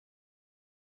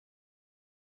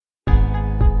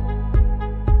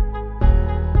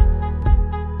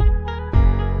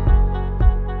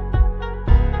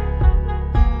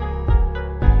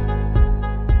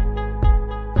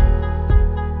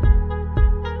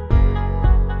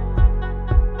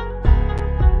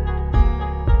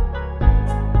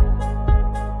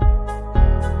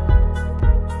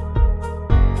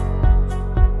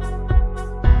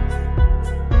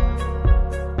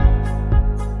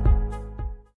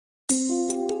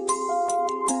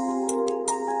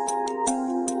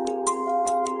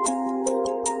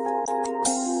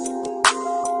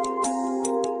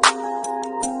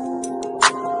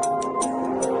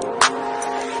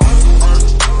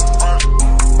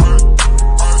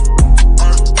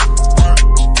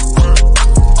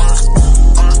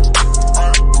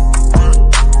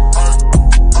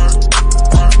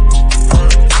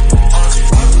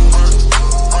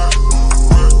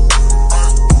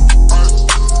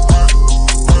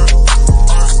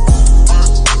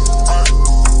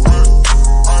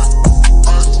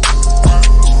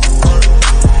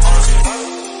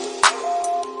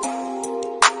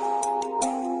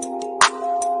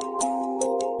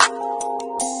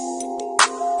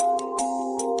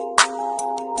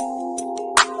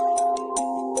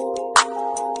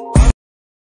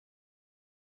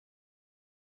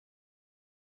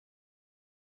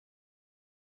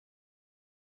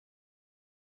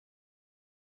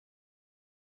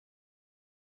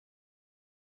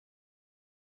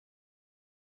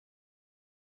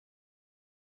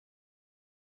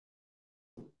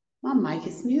My mic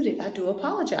is muted. I do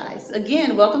apologize.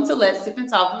 Again, welcome to Let's Sip and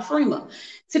Talk with Freema.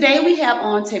 Today we have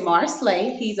on Tamar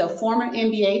Slay. He's a former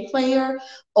NBA player,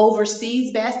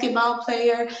 overseas basketball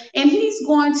player, and he's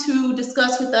going to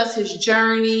discuss with us his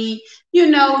journey.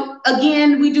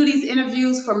 Again, we do these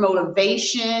interviews for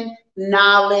motivation,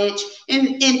 knowledge,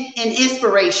 and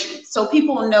inspiration. So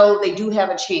people know they do have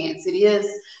a chance. It is,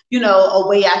 a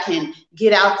way I can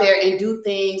get out there and do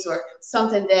things or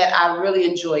something that I really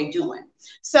enjoy doing.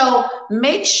 So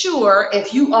make sure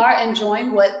if you are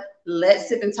enjoying what Let's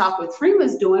Sip and Talk with Freema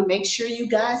is doing, make sure you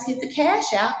guys hit the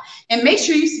cash out and make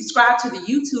sure you subscribe to the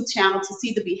YouTube channel to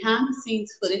see the behind the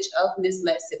scenes footage of Miss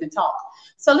Let's Sip and Talk.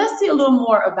 So let's see a little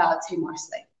more about Tamar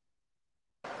Slay.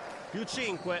 Più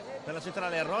 5 per la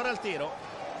centrale, errore al tiro.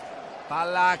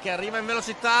 Palla che arriva in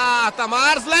velocità,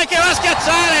 Tamar Slay che va a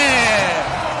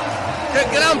schiacciare! Che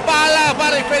gran palla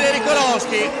para di Federico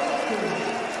Loschi!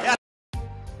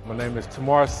 My name is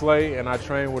Tamar Slay, and I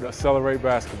train with Accelerate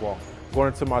Basketball.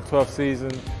 Going into my 12th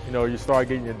season, you start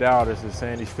getting your doubters and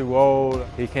saying he's too old,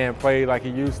 he can't play like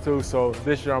he used to. So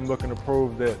this year I'm looking to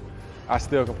prove that I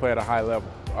still can play at a high level.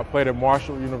 I played at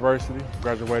Marshall University,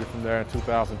 graduated from there in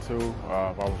 2002.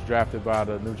 I was drafted by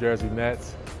the New Jersey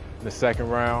Nets in the second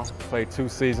round, played 2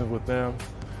 seasons with them.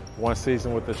 1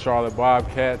 season with the Charlotte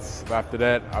Bobcats. After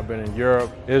that, I've been in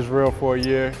Europe, Israel for a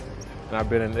year, and I've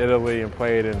been in Italy and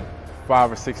played in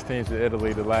 5 or 6 teams in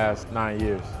Italy the last 9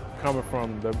 years. Coming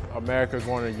from America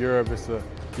going to Europe, it's a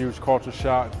huge culture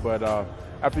shock, but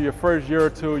after your first year or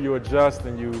two, you adjust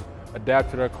and you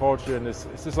adapt to their culture, and it's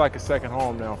just like a second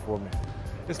home now for me.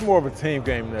 It's more of a team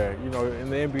game there. In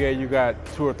the NBA, you got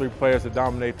 2 or 3 players that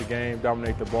dominate the game,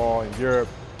 dominate the ball. In Europe,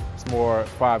 it's more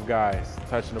 5 guys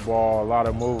touching the ball, a lot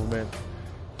of movement.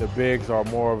 The bigs are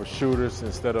more of shooters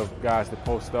instead of guys that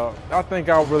post up. I think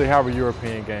I'll really have a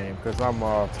European game because I'm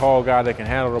a tall guy that can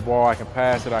handle the ball, I can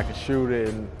pass it, I can shoot it,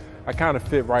 and I kind of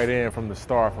fit right in from the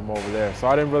start from over there. So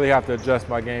I didn't really have to adjust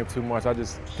my game too much. I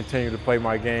just continued to play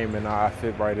my game and I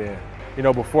fit right in.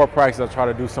 Before practice, I try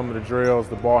to do some of the drills,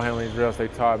 the ball handling drills they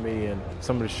taught me, and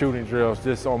some of the shooting drills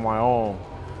just on my own.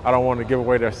 I don't want to give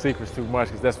away their secrets too much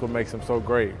because that's what makes them so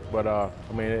great. But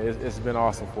it's been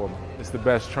awesome for me. It's the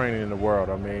best training in the world.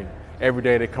 Every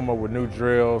day they come up with new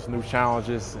drills, new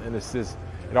challenges, and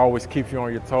it always keeps you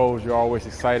on your toes. You're always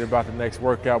excited about the next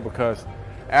workout because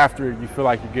after you feel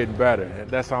like you're getting better. And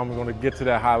that's how I'm going to get to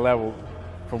that high level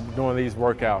from doing these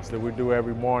workouts that we do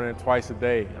every morning, twice a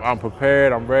day. I'm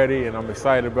prepared, I'm ready, and I'm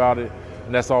excited about it.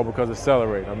 And that's all because of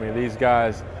Accelerate. These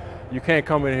guys, you can't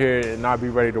come in here and not be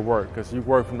ready to work because you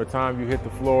work from the time you hit the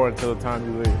floor until the time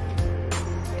you leave.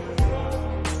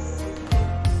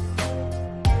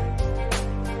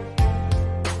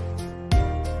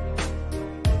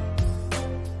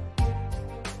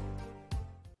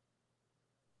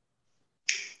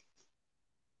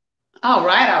 All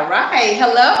right, all right.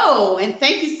 Hello, and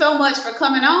thank you so much for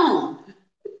coming on.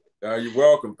 You're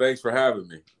welcome. Thanks for having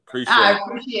me. I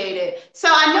appreciate it. So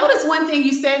I noticed one thing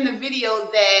you said in the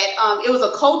video that it was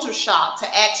a culture shock to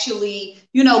actually,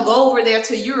 go over there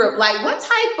to Europe. Like, what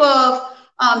type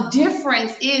of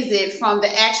difference is it from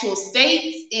the actual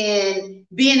States in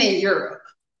being in Europe?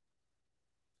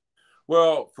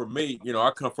 Well, for me,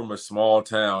 I come from a small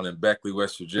town in Beckley,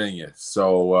 West Virginia.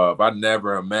 So I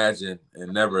never imagined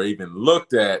and never even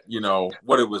looked at,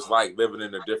 what it was like living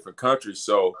in a different country.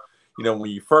 So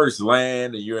when you first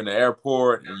land and you're in the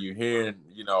airport and you're hearing,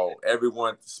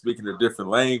 everyone speaking a different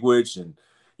language and,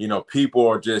 people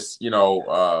are just,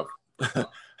 how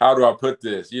do I put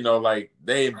this? Like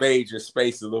they invade your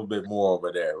space a little bit more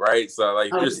over there, right? So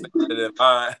like you're standing in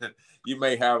line, you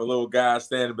may have a little guy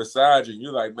standing beside you and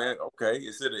you're like, man, okay,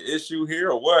 is it an issue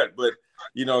here or what? But,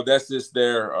 that's just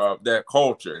their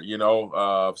culture,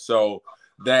 so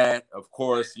that, of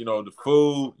course, the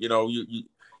food,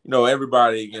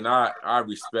 everybody, and I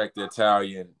respect the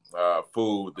Italian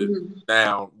food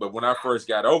now, but when I first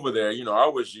got over there, I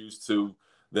was used to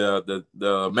the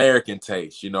American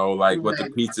taste, like what the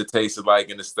pizza tasted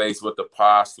like in the States, what the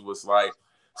pasta was like.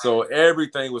 So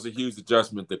everything was a huge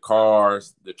adjustment. The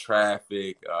cars, the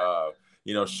traffic,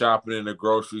 shopping in the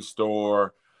grocery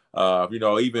store,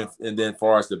 even, and then as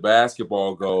far as the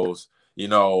basketball goes,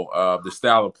 the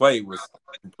style of play was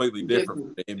completely different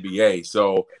from the NBA.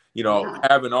 So,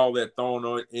 having all that thrown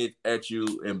on it at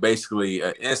you in basically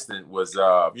an instant was,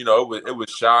 it was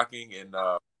shocking. And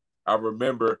I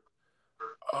remember,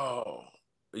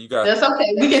 you guys. That's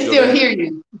okay. We can still hear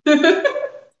you.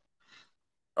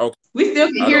 Okay. We still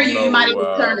can hear you. You might have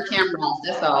to turn the camera off.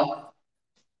 That's all.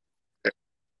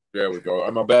 There we go.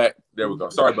 Am I back? There we go.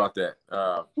 Sorry about that.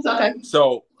 It's okay.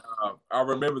 So I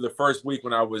remember the first week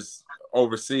when I was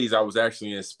overseas, I was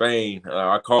actually in Spain.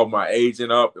 I called my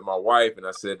agent up and my wife, and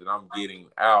I said that I'm getting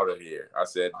out of here. I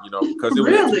said, because it was too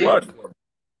Really? much for me.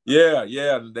 Yeah,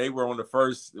 yeah. And they were on the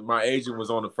first. My agent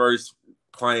was on the first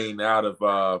plane out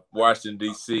of Washington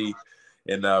D.C.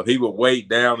 And he would wait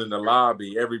down in the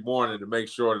lobby every morning to make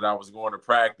sure that I was going to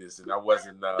practice and I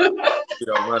wasn't,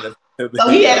 running. So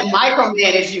he had to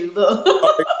micromanage you, look.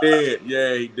 Oh, he did.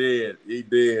 Yeah, he did. He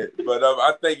did. But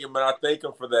I thank him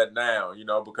for that now,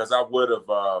 because I would have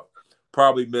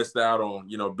probably missed out on,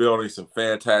 building some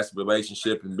fantastic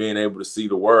relationship and being able to see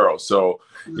the world. So,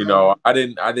 I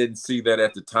didn't see that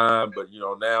at the time, but,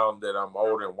 now that I'm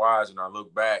older and wise and I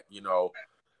look back,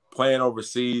 playing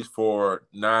overseas for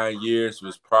 9 years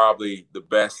was probably the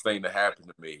best thing to happen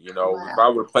to me. Wow. If I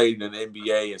would have played in the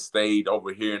NBA and stayed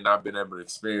over here and not been able to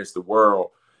experience the world,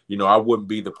 I wouldn't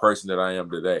be the person that I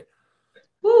am today.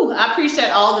 Ooh, I preach that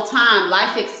all the time.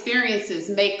 Life experiences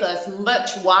make us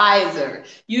much wiser.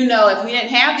 If we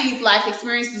didn't have these life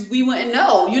experiences, we wouldn't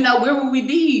know, where would we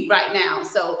be right now?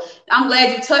 So I'm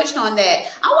glad you touched on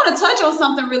that. I want to touch on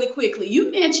something really quickly.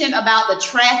 You mentioned about the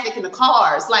traffic and the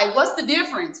cars. Like, what's the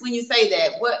difference when you say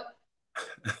that? What?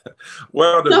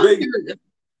 Well,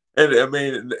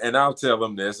 and I'll tell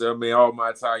them this. All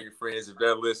my Italian friends, if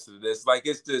they're listening to this,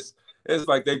 it's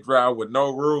like they drive with no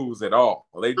rules at all.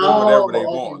 They do whatever they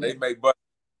want. They may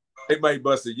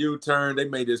bust a U-turn. They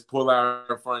may just pull out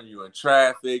in front of you in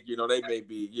traffic. They may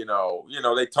be,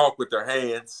 they talk with their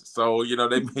hands. So,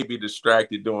 they may be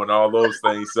distracted doing all those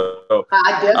things. So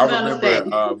I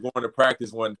remember going to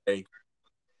practice one day.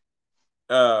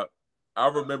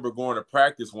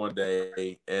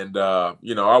 And,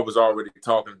 I was already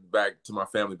talking back to my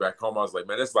family back home. I was like,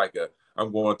 man, it's like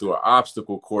I'm going through an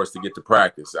obstacle course to get to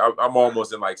practice. I'm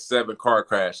almost in like 7 car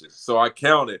crashes. So I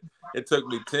counted. It took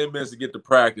me 10 minutes to get to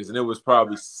practice. And it was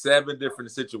probably 7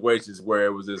 different situations where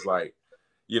it was just like,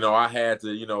 I had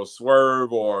to,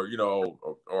 swerve or,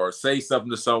 or say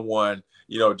something to someone,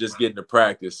 just getting to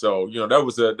practice. So, that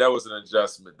was an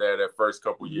adjustment there that first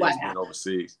couple of years being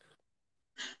overseas.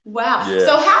 Wow. Yeah.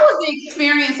 So how was the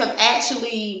experience of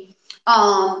actually,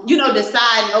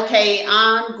 deciding, okay,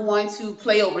 I'm going to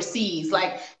play overseas?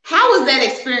 Like, how was that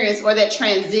experience or that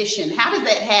transition? How does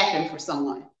that happen for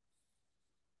someone?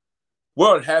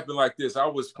 Well, it happened like this. I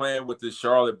was playing with the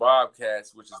Charlotte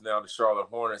Bobcats, which is now the Charlotte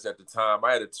Hornets at the time.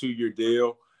 I had a 2-year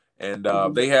deal, and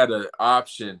they had an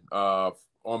option on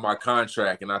my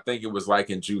contract, and I think it was like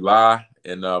in July.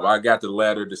 And I got the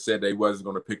letter that said they wasn't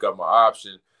going to pick up my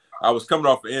option. I was coming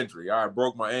off an injury. I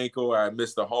broke my ankle. I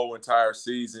missed the whole entire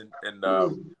season. And,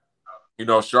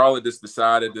 Charlotte just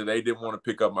decided that they didn't want to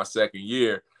pick up my second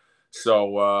year.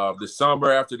 So the summer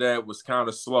after that was kind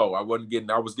of slow. I was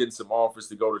getting some offers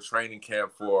to go to training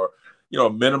camp for, a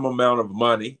minimum amount of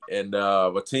money. And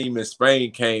a team in Spain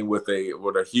came with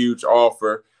a huge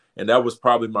offer. And that was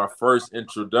probably my first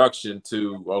introduction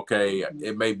to, okay,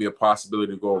 it may be a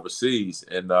possibility to go overseas.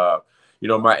 And,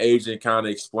 my agent kind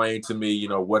of explained to me,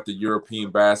 what the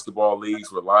European basketball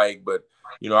leagues were like. But,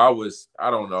 I was,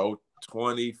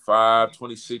 25,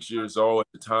 26 years old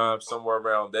at the time, somewhere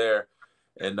around there.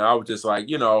 And I was just like,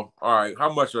 all right,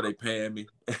 how much are they paying me?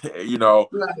 Can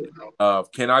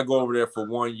I go over there for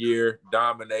 1 year,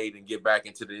 dominate, and get back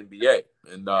into the NBA?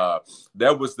 And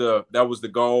that was the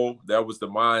goal. That was the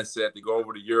mindset, to go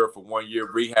over to Europe for 1 year,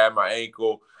 rehab my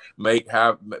ankle, make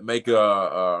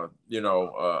a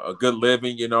good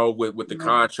living, with the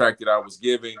contract that I was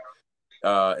giving,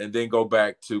 and then go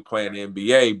back to playing the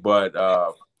NBA. But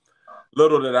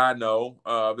little did I know,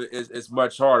 it's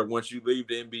much harder once you leave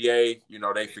the NBA.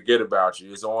 They forget about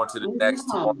you. It's on to the next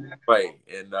play,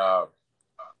 and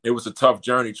it was a tough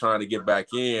journey trying to get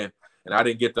back in. And I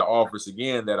didn't get the offers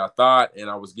again that I thought, and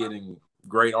I was getting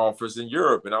great offers in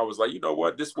Europe. And I was like, you know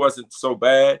what, this wasn't so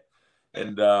bad.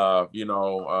 And kind of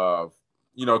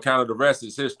the rest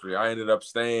is history. I ended up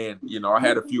staying. I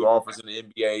had a few offers in the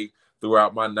NBA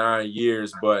throughout my 9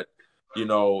 years, but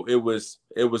it was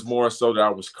more so that I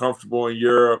was comfortable in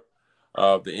Europe.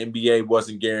 The NBA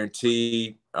wasn't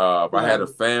guaranteed. I had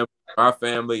my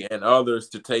family and others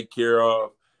to take care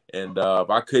of. And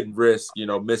I couldn't risk,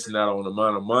 missing out on the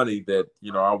amount of money that,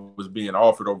 I was being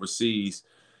offered overseas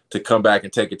to come back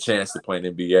and take a chance to play in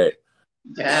the NBA.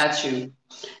 Got you.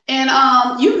 And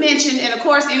you mentioned, and of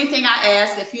course, anything I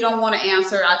ask, if you don't want to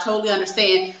answer, I totally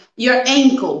understand. Your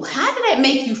ankle, how did that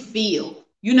make you feel?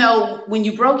 When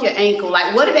you broke your ankle,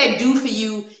 like, what did that do for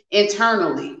you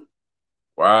internally?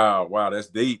 Wow, that's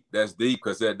deep. That's deep,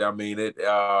 because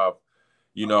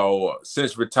you know,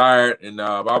 since retired, and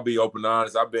I'll be open and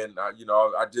honest, I've been, you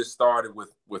know, I just started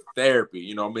with therapy,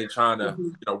 you know, trying to,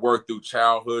 you know, work through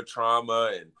childhood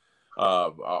trauma and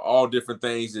all different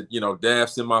things that, you know,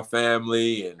 deaths in my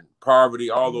family and poverty,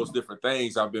 all those different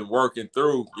things I've been working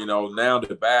through. You know, now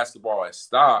the basketball has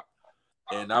stopped,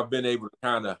 and I've been able to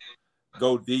kind of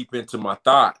go deep into my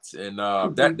thoughts, and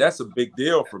that's a big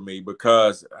deal for me,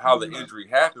 because how the injury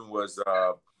happened was,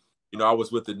 you know, I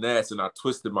was with the Nets and I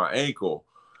twisted my ankle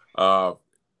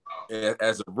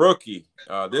as a rookie.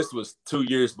 This was 2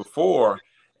 years before,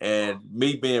 and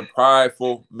me being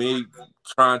prideful, me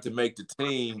trying to make the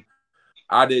team,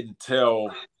 I didn't tell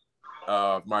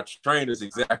my trainers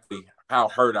exactly how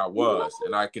hurt I was,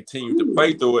 and I continued to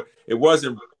play through it. It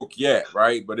wasn't broke yet,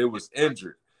 right? But it was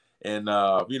injured. And,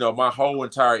 you know, my whole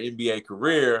entire NBA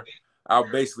career, I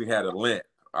basically had a limp.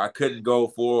 I couldn't go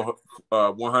for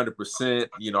 100%.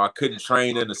 You know, I couldn't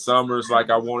train in the summers like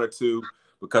I wanted to,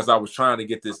 because I was trying to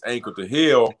get this ankle to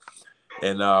heal.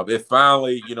 And it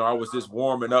finally, you know, I was just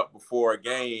warming up before a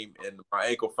game, and my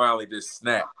ankle finally just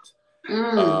snapped.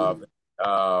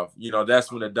 You know,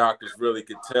 that's when the doctors really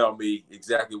could tell me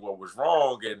exactly what was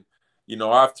wrong. And, you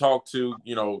know, I've talked to,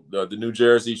 you know, the New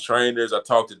Jersey trainers, I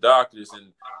talked to doctors,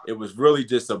 and it was really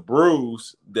just a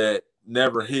bruise that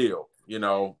never healed. You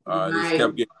know, it just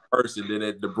kept getting worse, and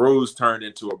then the bruise turned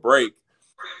into a break.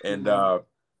 And,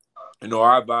 you know,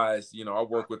 I advise, you know, I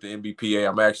work with the NBPA.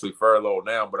 I'm actually furloughed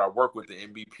now, but I work with the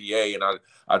NBPA, and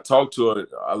I talk to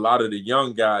a lot of the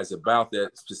young guys about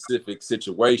that specific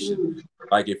situation.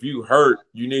 Like, if you hurt,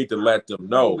 you need to let them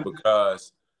know,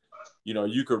 because, you know,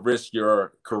 you could risk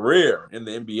your career in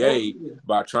the NBA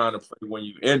by trying to play when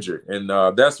you injured. And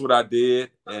that's what I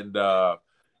did. And,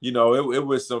 you know, it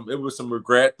was some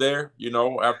regret there, you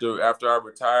know, after I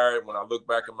retired, when I look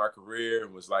back at my career,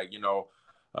 and was like, you know,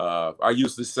 I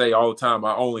used to say all the time,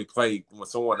 I only played, when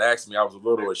someone asked me, I was a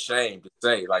little ashamed to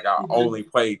say, like, I only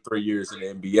played 3 years in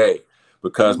the NBA,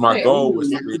 because my goal was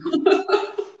to be,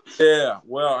 yeah,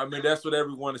 well, I mean, that's what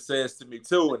everyone says to me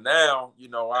too. And now, you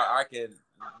know, I can,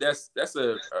 that's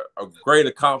a great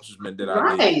accomplishment that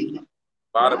I did.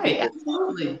 A lot of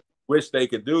people wish they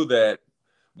could do that.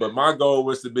 But my goal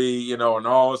was to be, you know, an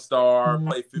all-star,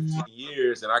 play 15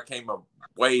 years, and I came up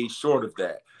way short of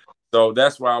that. So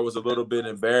that's why I was a little bit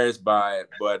embarrassed by it.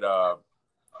 But,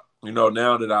 you know,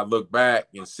 now that I look back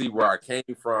and see where I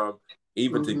came from,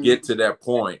 even to get to that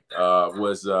point,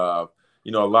 was,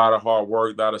 you know, a lot of hard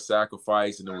work, a lot of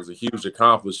sacrifice, and it was a huge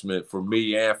accomplishment for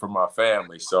me and for my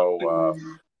family. So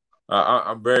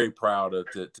I'm very proud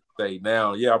to say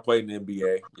now, yeah, I played in the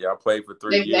NBA. Yeah, I played for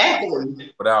 3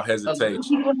 years without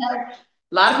hesitation.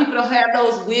 A lot of people don't have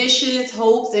those wishes,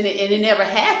 hopes, and it never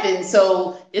happens.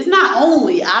 So it's not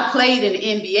only I played in the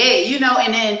NBA, you know,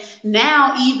 and then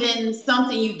now even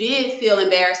something you did feel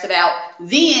embarrassed about,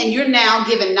 then you're now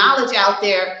giving knowledge out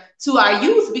there to our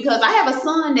youth, because I have a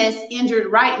son that's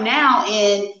injured right now,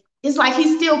 and it's like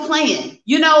he's still playing,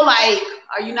 you know, like,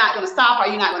 are you not going to stop? Are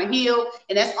you not going to heal?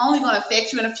 And that's only going to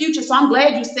affect you in the future. So I'm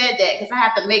glad you said that, because I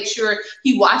have to make sure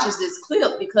he watches this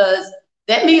clip, because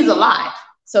that means a lot.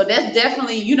 So that's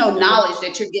definitely, you know, knowledge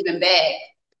that you're giving back.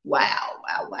 Wow.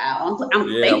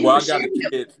 Yeah, well, I got a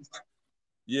kid.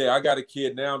 Yeah, I got a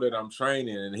kid now that I'm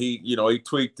training, and he, you know, he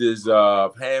tweaked his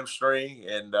hamstring,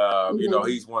 and you know,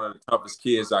 he's one of the toughest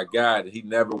kids I got. He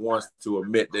never wants to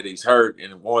admit that he's hurt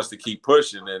and wants to keep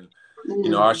pushing. And you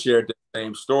know, I shared the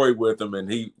same story with him,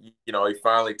 and he, you know, he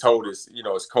finally told his, you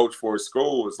know, his coach for his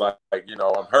school was like, you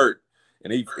know, I'm hurt.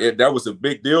 And that was a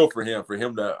big deal for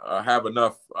him to have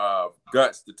enough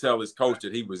guts to tell his coach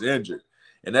that he was injured.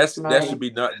 And that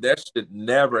should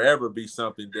never ever be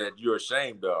something that you're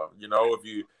ashamed of. You know,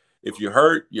 if you're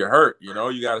hurt, you're hurt. You know,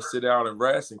 you got to sit down and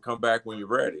rest and come back when you're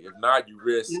ready. If not, you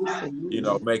risk, you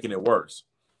know, making it worse.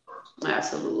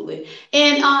 Absolutely.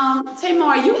 And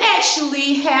Tamar, you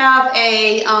actually have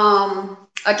a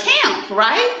camp,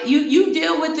 right? You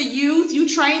deal with the youth, you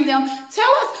train them.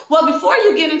 Tell us, well, before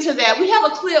you get into that, we have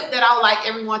a clip that I would like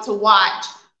everyone to watch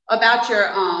about your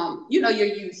you know, your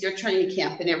youth, your training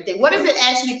camp and everything. What is it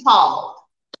actually called?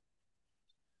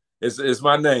 It's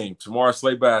my name, Tamar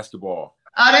Slay Basketball.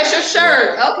 Oh, that's your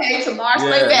shirt. Yeah. Okay, Tamar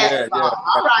Slay Basketball.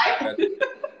 Yeah. All right.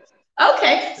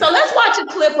 Okay, so let's watch a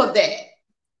clip of that.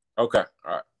 Okay,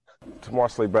 all right. Tamar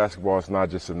Slay Basketball is not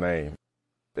just a name.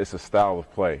 It's a style of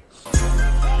play.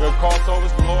 Good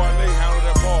crossovers below our knee. Handle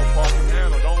that ball. Park and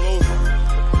handle. Don't lose it.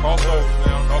 Crossovers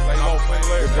now. Don't say no play.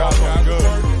 Good job. Good.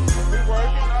 We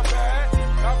working. Not bad.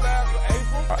 Not bad for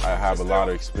April. I have a lot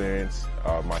of experience.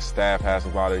 My staff has a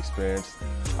lot of experience.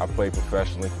 I played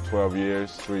professionally for 12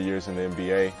 years, 3 years in the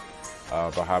NBA.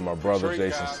 Behind my brother,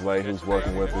 Jason Slay, who's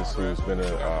working with us, who's been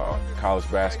a college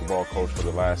basketball coach for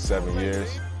the last 7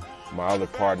 years. My other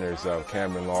partner is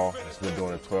Cameron Law. He's been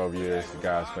doing it 12 years. The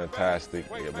guy's fantastic.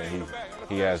 I mean,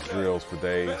 he has drills for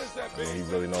days. I mean, he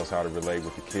really knows how to relate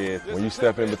with the kids. When you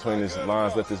step in between these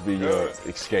lines, let this be your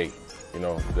escape. You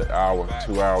know, the hour,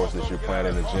 2 hours that you're playing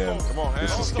in the gym,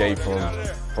 this escape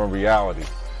from reality.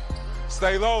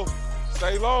 Stay low,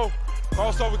 stay low.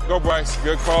 Crossover, go Bryce,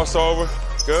 good crossover,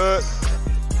 good.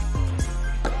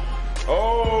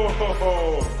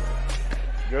 Oh,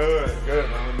 good, good.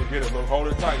 Now let me get it, Luke. Hold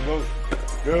it tight, Luke.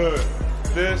 Good.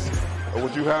 This, or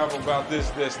what you have about this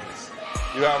distance.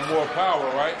 You have more power,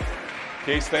 right?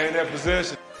 Keep staying in that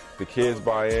position. The kids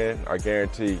buy in, I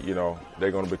guarantee, you know,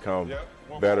 they're going to become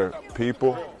better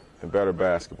people and better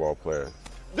basketball players.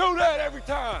 Do that every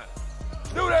time.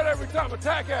 Do that every time.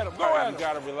 Attack at them. Go at them. You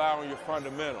got to rely on your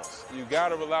fundamentals. You got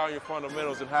to rely on your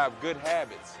fundamentals and have good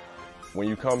habits. When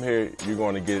you come here, you're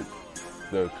going to get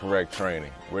the correct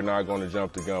training. We're not going to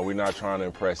jump the gun. We're not trying to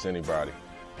impress anybody.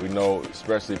 We know,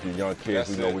 especially if you're young kids,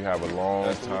 we know we have a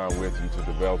long time with you to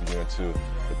develop you into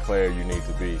the player you need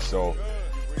to be. So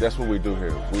that's what we do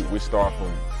here. We start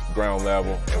from ground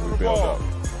level and we build up.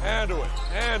 Handle it,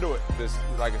 handle it. This,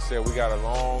 like I said, we got a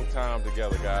long time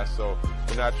together, guys, so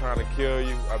we're not trying to kill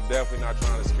you. I'm definitely not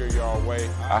trying to scare you all away.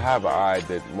 I have an eye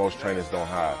that most trainers don't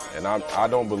have, and I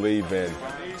don't believe in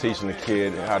teaching the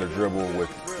kid how to dribble with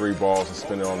 3 balls and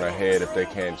spin it on their head if they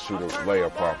can't shoot a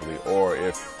layup properly, or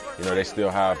if they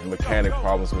still have mechanic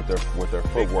problems with their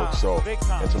footwork. So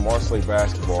in Tamar Slay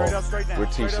basketball, we're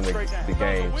teaching the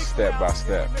game step by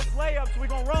step. But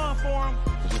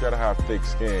you gotta have thick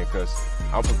skin, because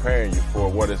I'm preparing you for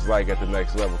what it's like at the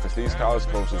next level. Because these college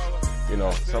coaches,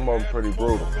 some of them pretty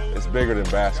brutal. It's bigger than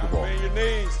basketball. Bend your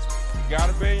knees. You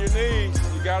gotta bend your knees.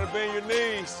 You gotta bend your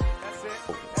knees.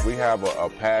 We have a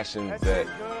passion that,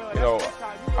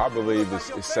 I believe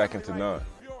is second to none.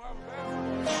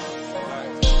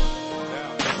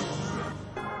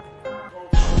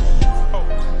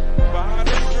 Behind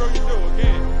every drill you do,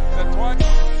 again, that twice.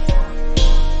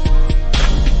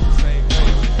 Same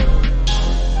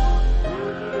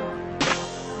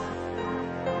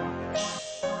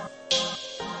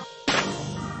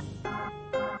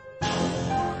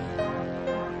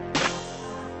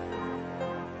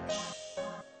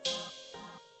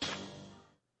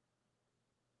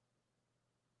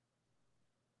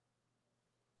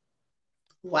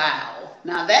Wow,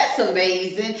 now that's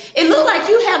amazing. It looks like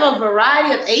you have a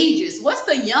variety of ages. What's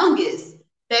the youngest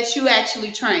that you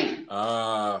actually train?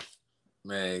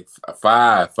 Man,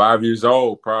 5 years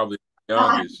old, probably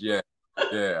youngest. Yeah.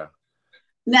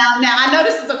 Now I know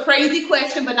this is a crazy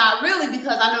question, but not really,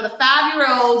 because I know the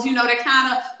 5-year-olds, they're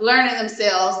kind of learning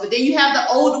themselves, but then you have the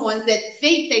older ones that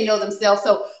think they know themselves.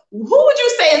 So who would you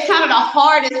say is kind of the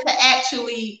hardest to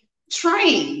actually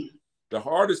train? The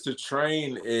hardest to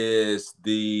train is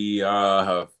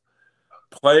the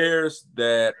players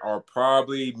that are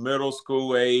probably middle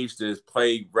school age that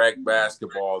played rec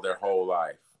basketball their whole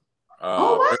life.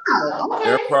 Oh, wow. Okay.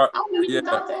 They're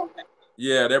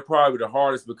probably the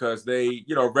hardest, because they,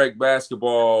 rec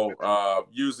basketball,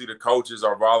 usually the coaches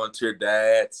are volunteer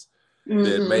dads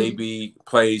that maybe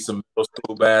play some middle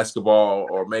school basketball,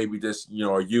 or maybe just, a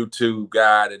YouTube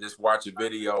guy that just watch a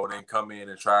video and then come in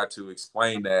and try to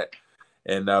explain that.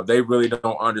 And they really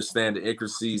don't understand the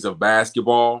intricacies of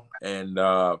basketball. And,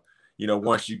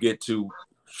 once you get to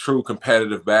true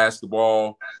competitive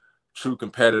basketball, true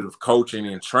competitive coaching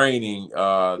and training,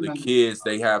 the kids,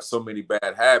 they have so many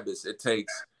bad habits. It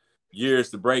takes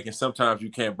years to break, and sometimes you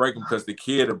can't break them because the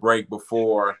kid will break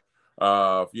before,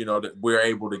 that we're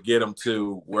able to get them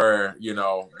to where,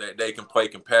 they can play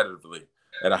competitively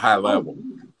at a high level.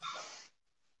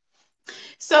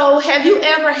 So have you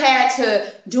ever had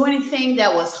to do anything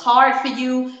that was hard for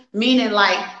you? Meaning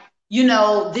like,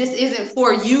 this isn't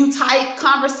for you type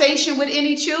conversation with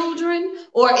any children,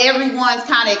 or everyone's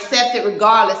kind of accepted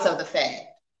regardless of the fact?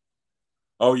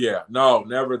 Oh yeah, no,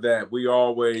 never that. We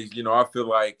always, I feel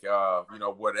like,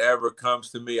 whatever comes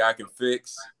to me, I can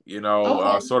fix,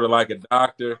 sort of like a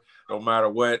doctor, no matter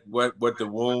what the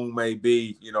wound may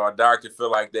be, a doctor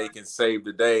feel like they can save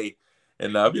the day.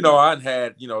 And, I've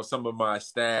had, some of my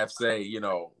staff say,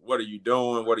 what are you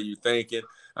doing? What are you thinking?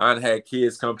 I've had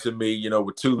kids come to me,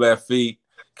 with 2 left feet,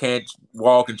 can't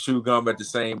walk and chew gum at the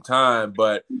same time.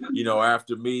 But,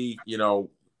 after me,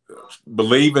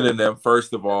 believing in them,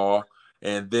 first of all,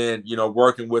 and then,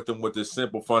 working with them with the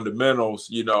simple fundamentals,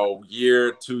 2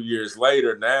 years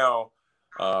later now,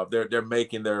 they're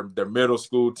making their middle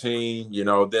school team,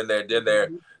 then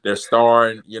they're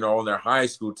starring, on their high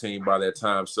school team by that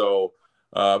time. So,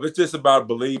 It's just about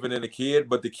believing in the kid,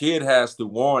 but the kid has to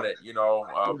want it,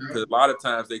 because a lot of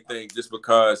times they think just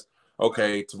because,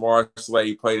 okay, Tamar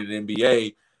Slay played in the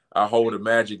NBA, I hold a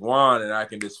magic wand and I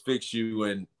can just fix you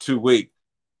in 2 weeks.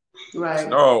 Right.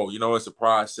 No, it's a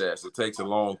process. It takes a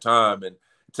long time, and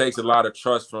it takes a lot of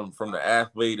trust from the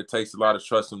athlete. It takes a lot of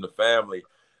trust from the family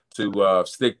to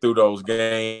stick through those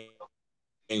games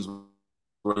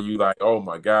where you like, oh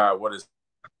my God, what is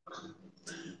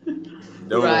doing?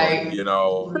 Right. You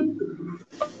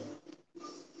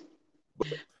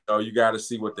got to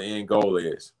see what the end goal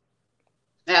is.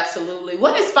 Absolutely.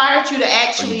 What inspired you to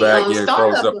actually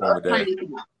start up a training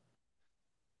camp?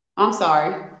 I'm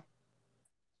sorry.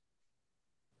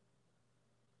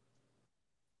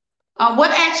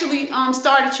 What actually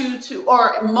started you to,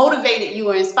 or motivated you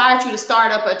or inspired you to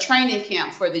start up a training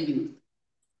camp for the youth?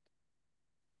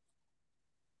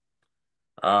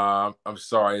 I'm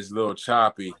sorry, it's a little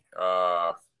choppy.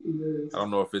 I don't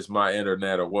know if it's my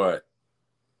internet or what.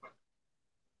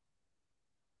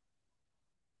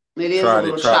 It is a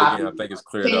little choppy. Again. I think it's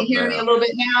cleared up now. Can you hear me a little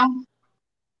bit now?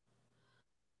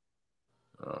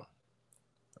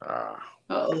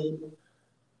 Uh-oh.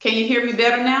 Can you hear me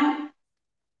better now?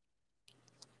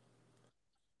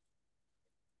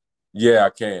 Yeah, I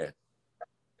can.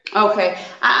 Okay.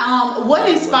 What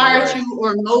inspired you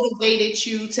or motivated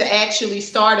you to actually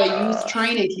start a youth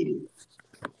training camp?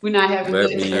 We're not having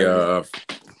good service.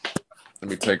 Let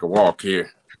me take a walk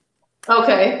here.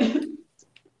 Okay.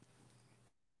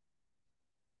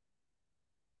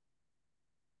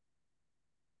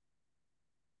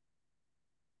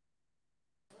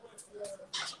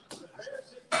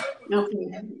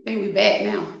 Okay, I think we're back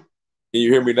now. Can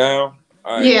you hear me now?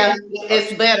 Yeah,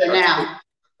 it's better now.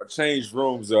 I changed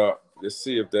rooms up to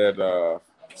see if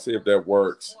that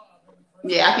works.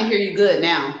 Yeah, I can hear you good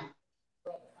now.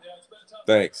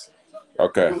 Thanks.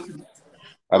 Okay.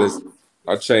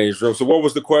 I changed rooms. So what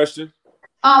was the question?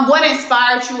 What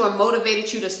inspired you or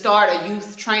motivated you to start a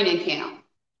youth training camp?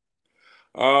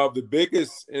 The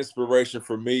biggest inspiration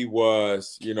for me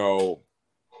was,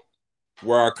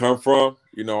 where I come from.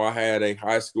 I had a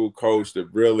high school coach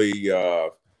that really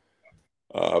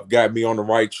got me on the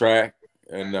right track.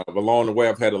 And along the way,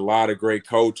 I've had a lot of great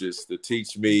coaches to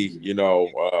teach me,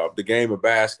 the game of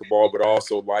basketball, but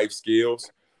also life skills.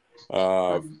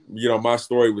 My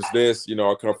story was this,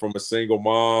 I come from a single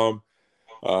mom,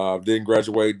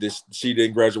 she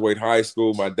didn't graduate high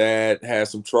school. My dad had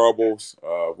some troubles.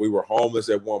 We were homeless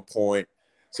at one point.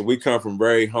 So we come from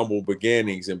very humble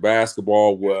beginnings, and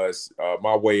basketball was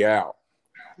my way out.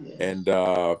 And,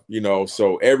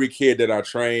 so every kid that I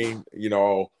train,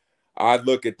 I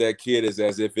look at that kid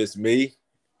as if it's me.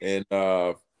 And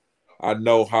I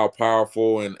know how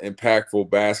powerful and impactful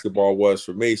basketball was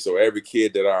for me. So every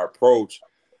kid that I approach,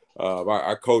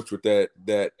 I coach with that's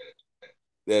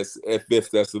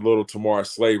a little Tamar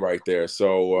Slay right there.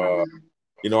 So,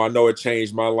 I know it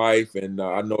changed my life, and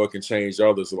I know it can change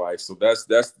others' lives. So that's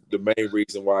the main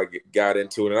reason why I got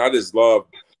into it. And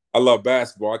I love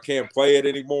basketball. I can't play it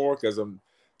anymore because I'm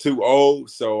too old.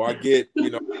 So I get,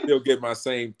 still get my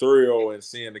same thrill in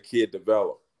seeing the kid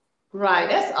develop. Right.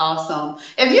 That's awesome.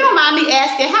 If you don't mind me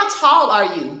asking, how tall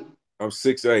are you? I'm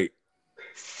 6'8".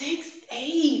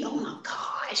 6'8". Oh my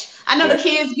gosh. I know the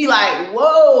kids be like,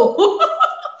 whoa.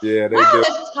 Yeah, they wow, do.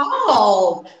 That's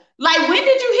tall. Like, when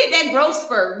did you hit that growth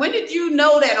spurt? When did you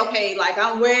know that, okay, like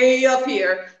I'm way up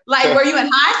here? Like, were you in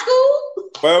high school?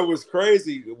 Well, it was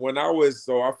crazy.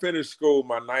 I finished school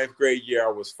my 9th grade year,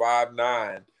 I was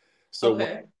 5'9". So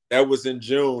that was in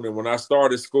June. And when I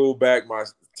started school back my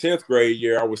 10th grade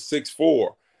year, I was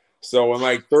 6'4". So in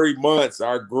like 3 months,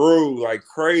 I grew like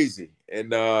crazy.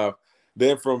 And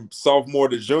then from sophomore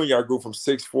to junior, I grew from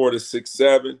 6'4" to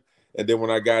 6'7". And then when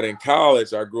I got in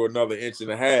college, I grew another 1.5 inches.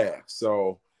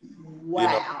 So,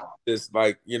 it's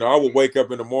like, I would wake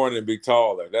up in the morning and be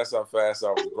taller. That's how fast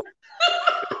I was growing.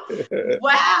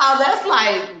 Wow, that's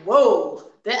like, whoa.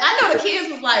 I know the kids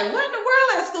was like, what in the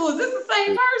world at school? Is this the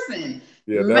same person?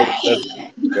 Yeah,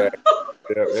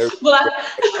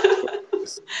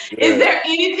 Is there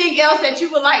anything else that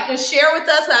you would like to share with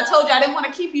us? I told you I didn't want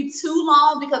to keep you too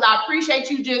long because I appreciate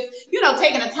you just,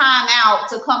 taking the time out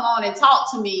to come on and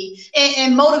talk to me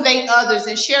and motivate others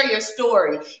and share your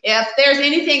story. If there's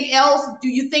anything else, do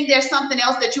you think there's something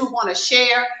else that you would want to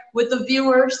share with the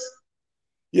viewers?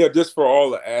 Yeah, just for all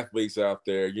the athletes out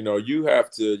there, you have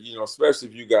to, especially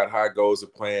if you got high goals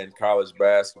of playing college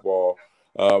basketball,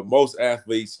 most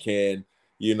athletes can,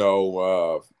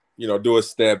 do a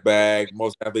step back.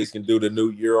 Most athletes can do the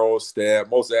new Euro step.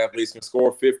 Most athletes can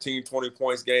score 15, 20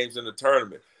 points games in the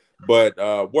tournament. But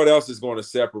what else is going to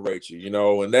separate you,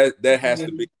 And that has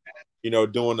to be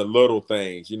doing the little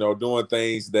things, doing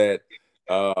things that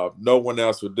no one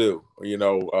else would do,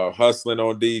 hustling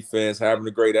on defense, having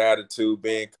a great attitude,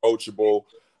 being coachable,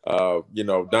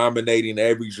 dominating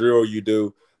every drill you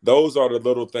do. Those are the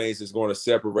little things that's going to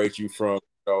separate you from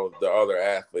the other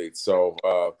athletes. So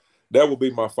that will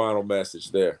be my final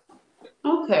message there.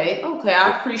 Okay,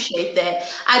 I appreciate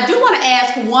that. I do want to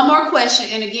ask one more question,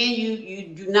 and again,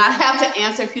 you do not have to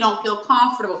answer if you don't feel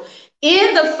comfortable.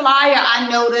 In the flyer, I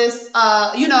noticed,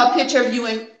 a picture of you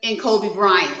and Kobe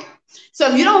Bryant.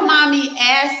 So if you don't mind me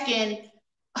asking,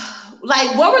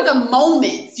 like, what were the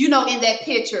moments, in that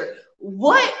picture?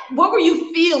 What were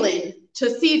you feeling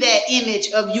to see that image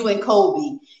of you and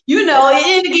Kobe?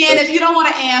 And again, if you don't want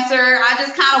to answer, I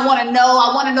just kind of want to know.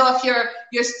 I want to know if your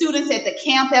students at the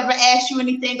camp ever asked you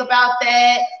anything about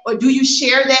that, or do you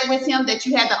share that with him, that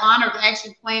you had the honor of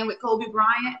actually playing with Kobe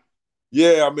Bryant?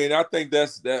 Yeah, I mean, I think that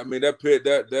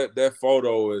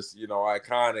photo is,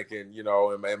 iconic and,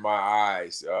 in my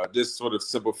eyes. Just sort of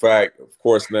simple fact, of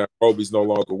course, now Kobe's no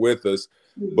longer with us.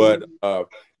 Mm-hmm. But,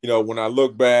 when I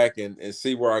look back and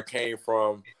see where I came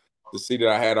from, to see that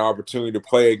I had an opportunity to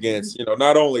play against,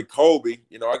 not only Kobe,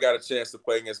 I got a chance to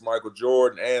play against Michael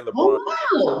Jordan and LeBron.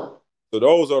 Oh, wow. So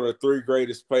those are the three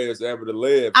greatest players ever to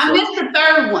live. I missed the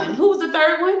third one. Who was the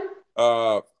third one?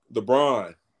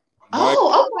 LeBron.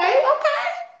 Oh, okay.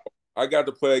 I got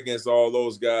to play against all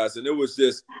those guys, and it was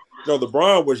just,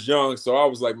 LeBron was young, so I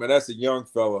was like, man, that's a young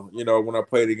fella, when I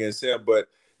played against him. But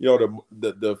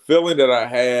the feeling that I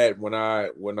had when I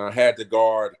had to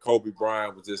guard Kobe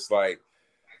Bryant was just like,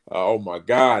 oh my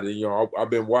God. And I've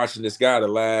been watching this guy the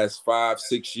last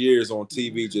 5-6 years on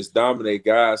TV just dominate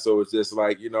guys. So it's just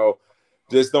like,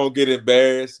 just don't get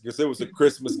embarrassed, because it was a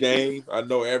Christmas game. I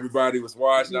know everybody was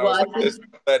watching. I was like, just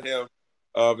let him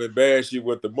embarrass you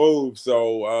with the move.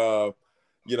 So,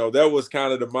 that was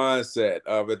kind of the mindset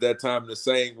of at that time. The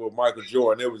same with Michael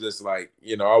Jordan. It was just like,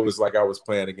 I was like I was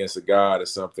playing against a god or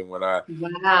something when I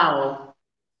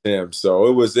him. So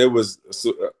it was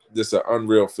just an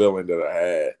unreal feeling that I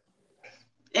had.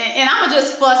 And I'm gonna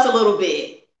just fuss a little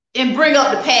bit and bring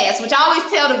up the past, which I always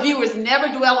tell the viewers, never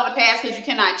dwell on the past because you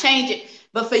cannot change it.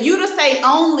 But for you to say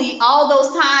only all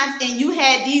those times and you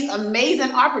had these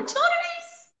amazing opportunities.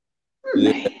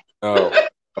 Yeah.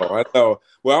 I know.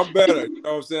 Well, I'm better. You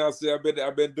know what I'm saying?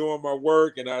 I've been doing my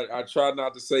work, and I try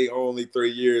not to say only 3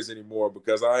 years anymore,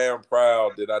 because I am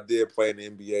proud that I did play in the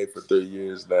NBA for 3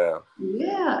 years now.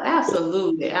 Yeah,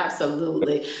 absolutely.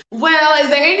 Well, is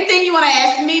there anything you want to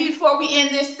ask me before we end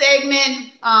this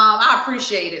segment? I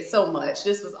appreciate it so much.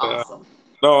 This was awesome.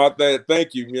 No,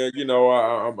 thank you.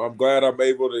 I'm glad I'm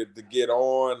able to get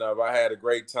on. I had a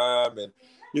great time, and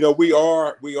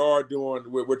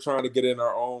we're trying to get in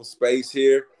our own space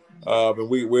here, and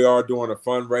we are doing a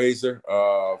fundraiser,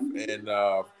 and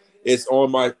it's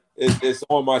on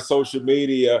my social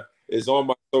media. It's on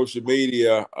my social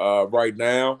media right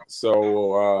now.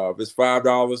 So it's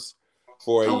 $5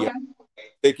 for a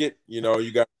ticket.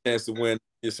 You got a chance to win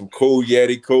some cool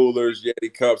Yeti coolers,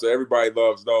 Yeti cups. Everybody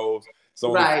loves those.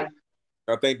 So I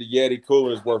think the Yeti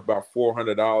cooler is worth about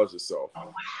 $400 or so.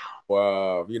 Oh,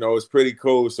 wow. It's pretty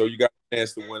cool. So you got a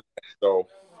chance to win that. So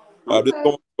just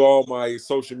go to all my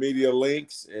social media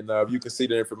links, and you can see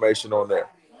the information on there.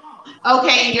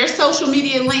 Okay, and your social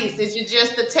media links, is it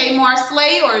just the Tamar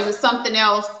Slay, or is it something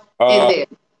else in there?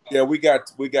 Yeah, we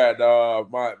got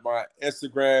my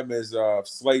Instagram is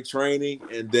Slay Training,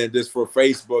 and then just for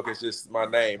Facebook, it's just my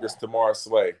name, just Tamar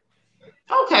Slay.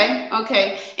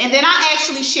 Okay. And then I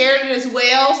actually shared it as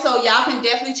well, so y'all can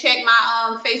definitely check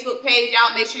my Facebook page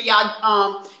out. Make sure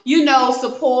y'all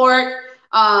support.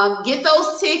 Get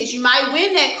those tickets. You might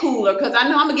win that cooler, because I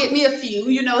know I'm gonna get me a few.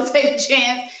 Take a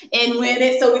chance and win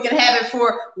it, so we can have it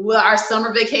for our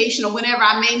summer vacation or whenever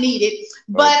I may need it.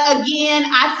 But again,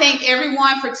 I thank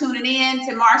everyone for tuning in.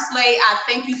 Tamar Slay, I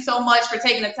thank you so much for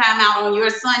taking the time out on your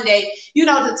Sunday,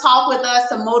 to talk with us,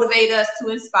 to motivate us, to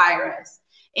inspire us.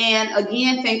 And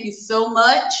again, thank you so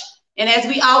much. And as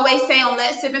we always say on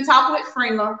Let's Sip and Talk with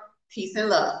Freema, peace and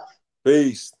love.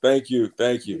 Peace. Thank you.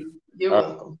 You're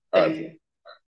welcome. Thank you.